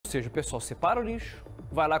seja, o pessoal separa o lixo,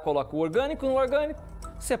 vai lá, coloca o orgânico no orgânico,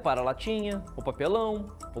 separa a latinha, o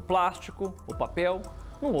papelão, o plástico, o papel,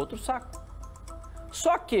 num outro saco.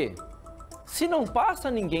 Só que, se não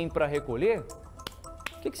passa ninguém para recolher,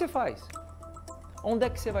 o que você faz? Onde é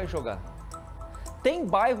que você vai jogar? Tem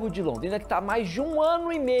bairro de Londrina que está há mais de 1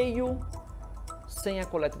 ano e meio sem a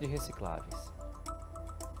coleta de recicláveis.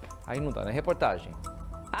 Aí não dá, né? Reportagem.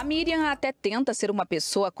 A Miriam até tenta ser uma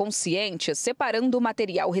pessoa consciente, separando o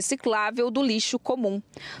material reciclável do lixo comum.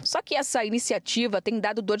 Só que essa iniciativa tem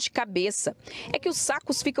dado dor de cabeça. É que os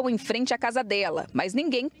sacos ficam em frente à casa dela, mas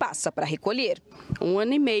ninguém passa para recolher. 1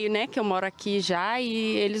 ano e meio, né, que eu moro aqui já e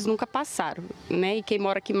eles nunca passaram, né? E quem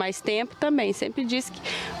mora aqui mais tempo também sempre diz que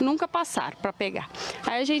nunca passaram para pegar.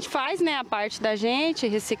 Aí a gente faz, né, a parte da gente,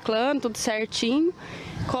 reciclando tudo certinho,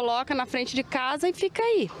 coloca na frente de casa e fica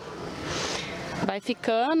aí. Vai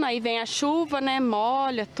ficando, aí vem a chuva, né,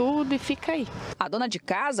 molha tudo e fica aí. A dona de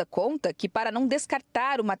casa conta que para não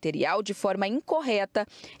descartar o material de forma incorreta,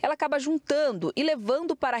 ela acaba juntando e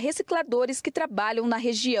levando para recicladores que trabalham na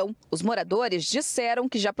região. Os moradores disseram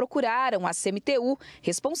que já procuraram a CMTU,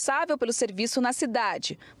 responsável pelo serviço na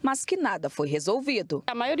cidade, mas que nada foi resolvido.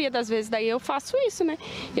 A maioria das vezes daí eu faço isso, né?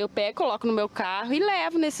 Eu pego, coloco no meu carro e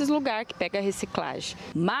levo nesses lugares que pega a reciclagem.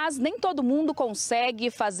 Mas nem todo mundo consegue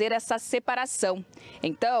fazer essa separação.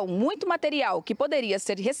 Então, muito material que poderia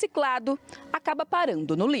ser reciclado acaba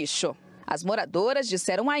parando no lixo. As moradoras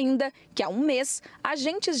disseram ainda que há 1 mês,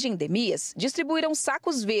 agentes de endemias distribuíram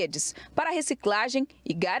sacos verdes para reciclagem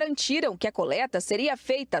e garantiram que a coleta seria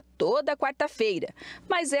feita toda quarta-feira.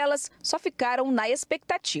 Mas elas só ficaram na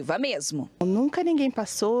expectativa mesmo. Nunca ninguém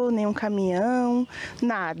passou, nenhum caminhão,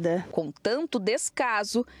 nada. Com tanto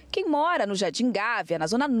descaso, quem mora no Jardim Gávea, na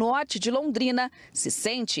Zona Norte de Londrina, se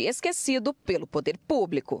sente esquecido pelo poder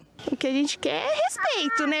público. O que a gente quer é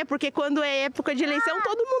respeito, né? Porque quando é época de eleição,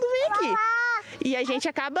 todo mundo vem aqui. E a gente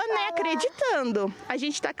acaba, né, acreditando. A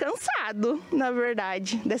gente está cansado, na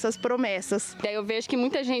verdade, dessas promessas. Daí eu vejo que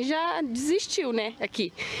muita gente já desistiu, né,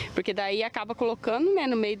 aqui. Porque daí acaba colocando, né,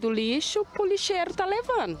 no meio do lixo, o lixeiro tá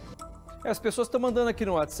levando. As pessoas estão mandando aqui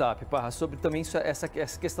no WhatsApp, Parra, sobre também essa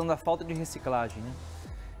questão da falta de reciclagem, né?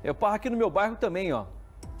 Eu, Parra, aqui no meu bairro também, ó.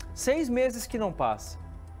 6 meses que não passa.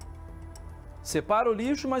 Separa o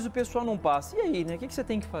lixo, mas o pessoal não passa. E aí, né? O que você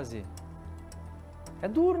tem que fazer? É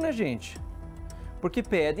duro, né, gente? Porque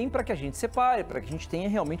pedem para que a gente separe, para que a gente tenha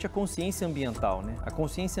realmente a consciência ambiental, né? A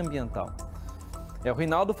consciência ambiental. O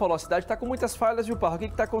Reinaldo falou, a cidade está com muitas falhas, viu, Parra? O que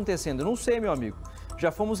está acontecendo? Eu não sei, meu amigo.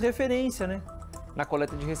 Já fomos referência, né? Na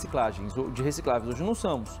coleta de recicláveis. Hoje não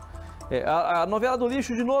somos. A novela do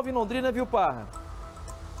lixo de novo em Londrina, viu, Parra?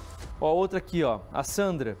 Ó, outra aqui, ó. A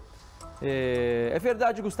Sandra. É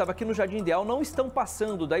verdade, Gustavo, aqui no Jardim Ideal não estão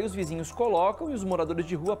passando, daí os vizinhos colocam e os moradores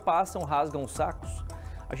de rua passam, rasgam os sacos.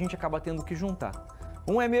 A gente acaba tendo que juntar.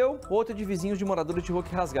 Um é meu, outro é de vizinhos de moradores de rua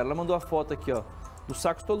que rasgaram. Ela mandou a foto aqui, ó, dos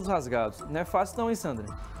sacos todos rasgados. Não é fácil não, hein, Sandra?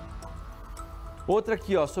 Outra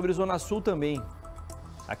aqui, ó, sobre Zona Sul também.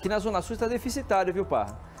 Aqui na Zona Sul está deficitário, viu,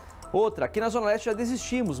 Parra? Outra, aqui na Zona Leste já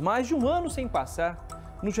desistimos, mais de 1 ano sem passar,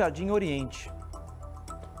 no Jardim Oriente.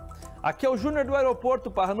 Aqui é o Júnior do aeroporto,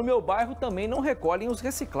 Parra. No meu bairro também não recolhem os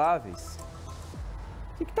recicláveis.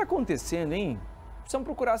 O que está acontecendo, hein? Precisamos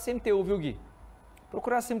procurar a CMTU, viu, Gui?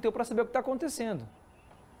 Procurar a CMTU para saber o que está acontecendo.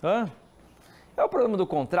 Hã? É o problema do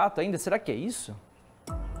contrato ainda? Será que é isso?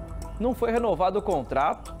 Não foi renovado o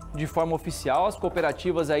contrato de forma oficial. As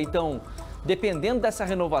cooperativas aí estão dependendo dessa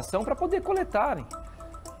renovação para poder coletarem.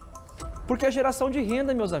 Porque é geração de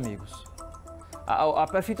renda, meus amigos. A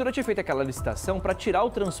prefeitura tinha feito aquela licitação para tirar o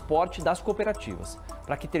transporte das cooperativas,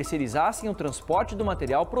 para que terceirizassem o transporte do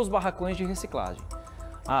material para os barracões de reciclagem.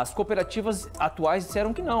 As cooperativas atuais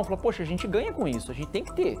disseram que não, falaram, poxa, a gente ganha com isso, a gente tem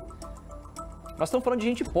que ter. Nós estamos falando de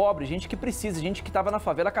gente pobre, gente que precisa, gente que estava na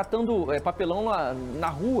favela catando papelão na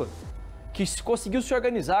rua, que conseguiu se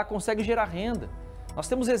organizar, consegue gerar renda. Nós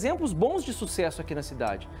temos exemplos bons de sucesso aqui na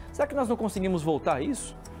cidade. Será que nós não conseguimos voltar a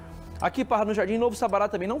isso? Aqui, Parra, no Jardim Novo Sabará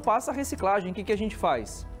também não passa a reciclagem. O que a gente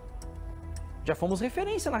faz? Já fomos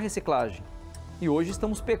referência na reciclagem. E hoje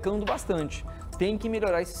estamos pecando bastante. Tem que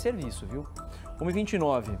melhorar esse serviço, viu?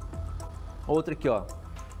 1h29. Outra aqui, ó.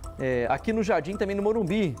 Aqui no Jardim, também no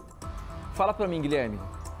Morumbi. Fala pra mim, Guilherme.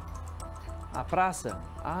 A praça?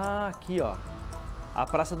 Ah, aqui, ó. A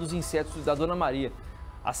Praça dos Insetos da Dona Maria.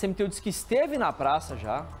 A CMTU diz que esteve na praça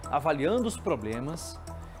já, avaliando os problemas.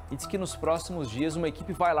 E diz que nos próximos dias uma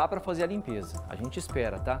equipe vai lá para fazer a limpeza. A gente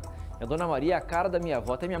espera, tá? E a Dona Maria é a cara da minha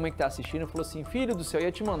avó. Até minha mãe que tá assistindo falou assim, filho do céu, eu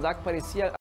ia te mandar que parecia